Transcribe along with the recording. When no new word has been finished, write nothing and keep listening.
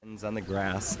On the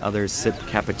grass, others sip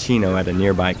cappuccino at a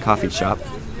nearby coffee shop,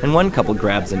 and one couple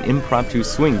grabs an impromptu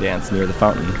swing dance near the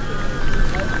fountain.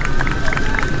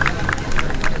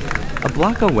 A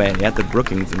block away at the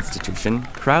Brookings Institution,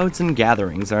 crowds and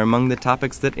gatherings are among the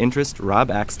topics that interest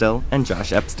Rob Axtell and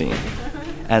Josh Epstein.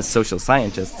 As social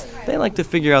scientists, they like to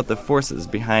figure out the forces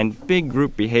behind big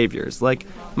group behaviors like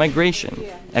migration,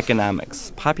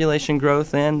 economics, population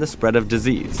growth, and the spread of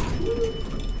disease.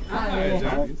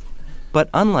 But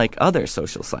unlike other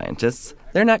social scientists,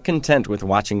 they're not content with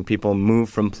watching people move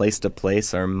from place to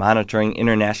place or monitoring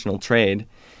international trade.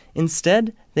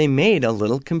 Instead, they made a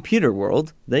little computer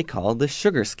world they call the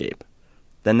Sugarscape.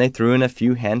 Then they threw in a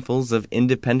few handfuls of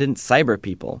independent cyber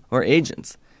people, or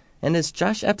agents, and as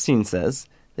Josh Epstein says,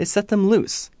 they set them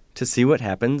loose to see what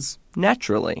happens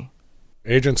naturally.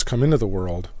 Agents come into the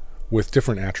world with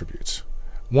different attributes.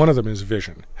 One of them is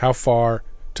vision, how far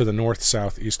to the north,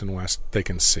 south, east, and west they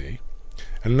can see.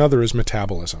 And another is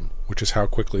metabolism, which is how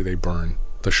quickly they burn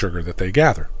the sugar that they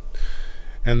gather.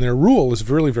 And their rule is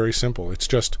really very simple. It's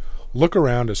just look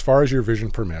around as far as your vision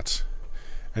permits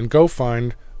and go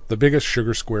find the biggest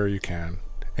sugar square you can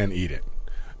and eat it.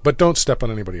 But don't step on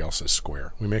anybody else's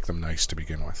square. We make them nice to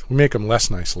begin with. We make them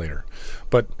less nice later.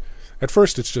 But at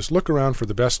first it's just look around for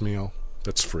the best meal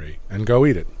that's free and go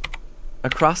eat it.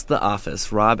 Across the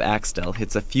office, Rob Axtell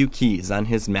hits a few keys on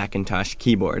his Macintosh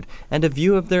keyboard, and a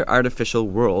view of their artificial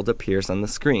world appears on the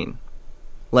screen.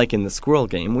 Like in the squirrel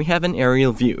game, we have an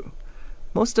aerial view.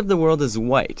 Most of the world is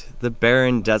white, the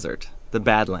barren desert, the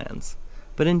Badlands.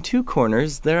 But in two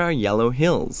corners, there are yellow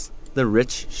hills, the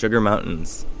rich sugar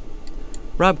mountains.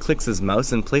 Rob clicks his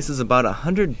mouse and places about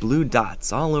 100 blue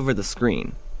dots all over the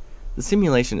screen. The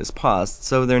simulation is paused,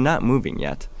 so they're not moving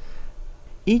yet.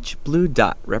 Each blue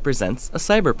dot represents a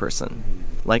cyber person.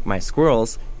 Like my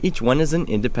squirrels, each one is an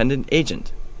independent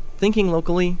agent, thinking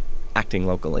locally, acting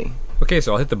locally. Okay,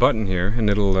 so I'll hit the button here,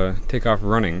 and it'll take off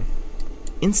running.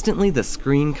 Instantly, the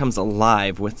screen comes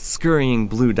alive with scurrying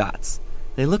blue dots.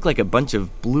 They look like a bunch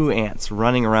of blue ants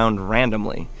running around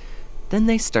randomly. Then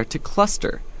they start to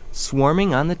cluster,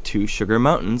 swarming on the two sugar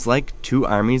mountains like two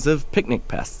armies of picnic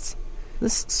pests.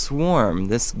 This swarm,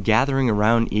 this gathering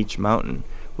around each mountain,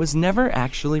 was never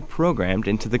actually programmed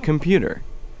into the computer.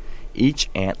 Each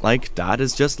ant-like dot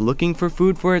is just looking for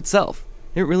food for itself.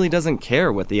 It really doesn't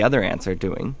care what the other ants are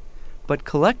doing. But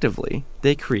collectively,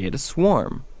 they create a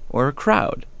swarm, or a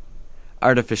crowd.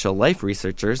 Artificial life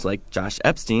researchers like Josh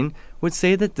Epstein would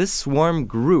say that this swarm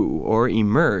grew or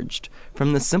emerged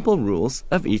from the simple rules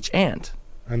of each ant.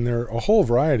 And there are a whole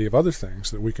variety of other things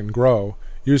that we can grow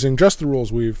using just the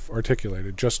rules we've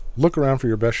articulated. Just look around for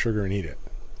your best sugar and eat it.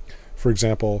 For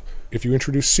example, if you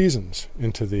introduce seasons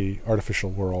into the artificial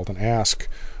world and ask,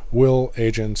 will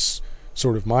agents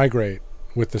sort of migrate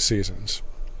with the seasons?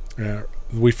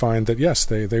 We find that, yes,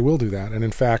 they will do that. And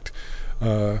in fact,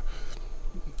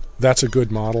 that's a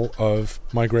good model of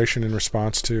migration in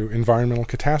response to environmental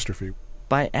catastrophe.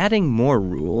 By adding more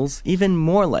rules, even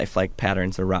more lifelike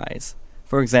patterns arise.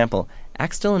 For example,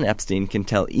 Axtell and Epstein can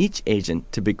tell each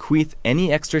agent to bequeath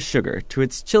any extra sugar to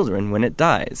its children when it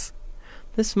dies.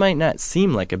 This might not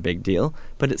seem like a big deal,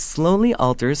 but it slowly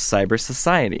alters cyber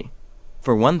society.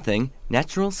 For one thing,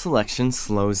 natural selection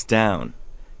slows down.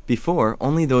 Before,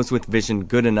 only those with vision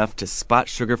good enough to spot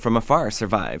sugar from afar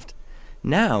survived.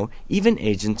 Now, even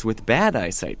agents with bad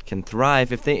eyesight can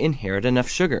thrive if they inherit enough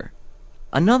sugar.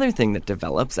 Another thing that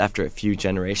develops after a few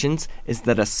generations is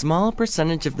that a small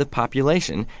percentage of the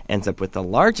population ends up with the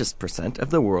largest percent of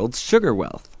the world's sugar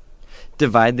wealth.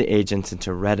 Divide the agents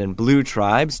into red and blue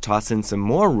tribes, toss in some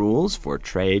more rules for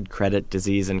trade, credit,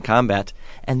 disease, and combat,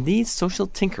 and these social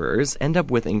tinkerers end up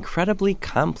with incredibly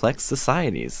complex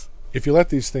societies. If you let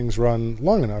these things run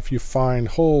long enough, you find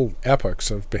whole epochs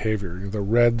of behavior. The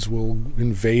reds will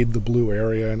invade the blue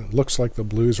area, and it looks like the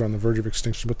blues are on the verge of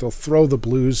extinction, but they'll throw the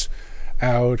blues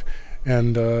out,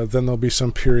 and then there'll be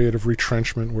some period of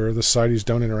retrenchment where the societies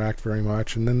don't interact very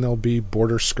much, and then there'll be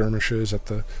border skirmishes at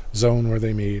the zone where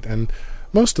they meet, and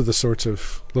most of the sorts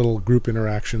of little group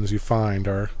interactions you find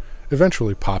are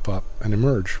eventually pop up and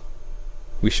emerge.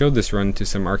 We showed this run to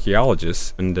some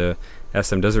archaeologists and asked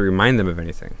them, does it remind them of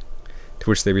anything? To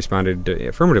which they responded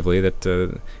affirmatively that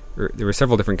there were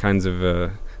several different kinds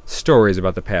of stories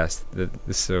about the past that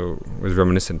this was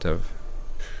reminiscent of.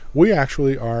 We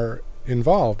actually are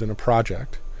involved in a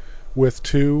project with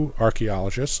two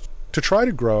archaeologists to try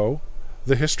to grow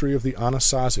the history of the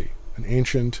Anasazi, an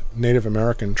ancient Native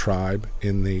American tribe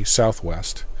in the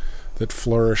Southwest that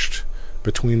flourished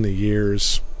between the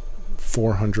years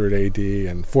 400 AD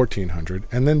and 1400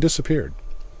 and then disappeared.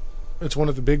 It's one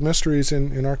of the big mysteries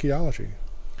in archaeology.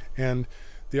 And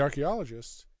the archaeologists